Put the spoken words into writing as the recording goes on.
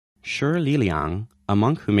Shi Liliang, a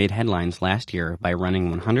monk who made headlines last year by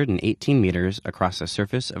running 118 meters across the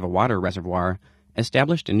surface of a water reservoir,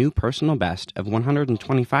 established a new personal best of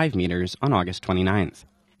 125 meters on August 29th.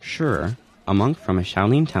 Shi, a monk from a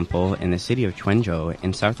Shaolin temple in the city of Quanzhou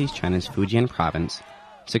in southeast China's Fujian province,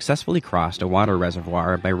 successfully crossed a water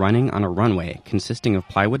reservoir by running on a runway consisting of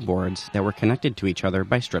plywood boards that were connected to each other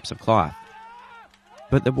by strips of cloth.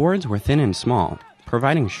 But the boards were thin and small,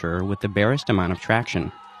 providing Shi with the barest amount of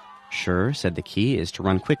traction. Shi said the key is to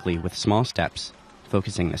run quickly with small steps,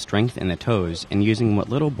 focusing the strength in the toes and using what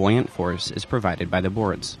little buoyant force is provided by the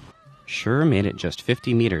boards. Shi made it just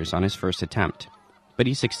 50 meters on his first attempt, but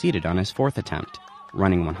he succeeded on his fourth attempt,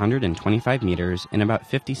 running 125 meters in about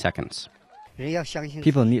 50 seconds.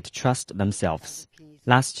 People need to trust themselves.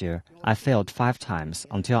 Last year, I failed 5 times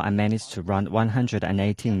until I managed to run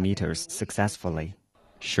 118 meters successfully.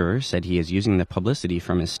 Shi said he is using the publicity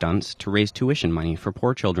from his stunts to raise tuition money for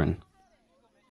poor children.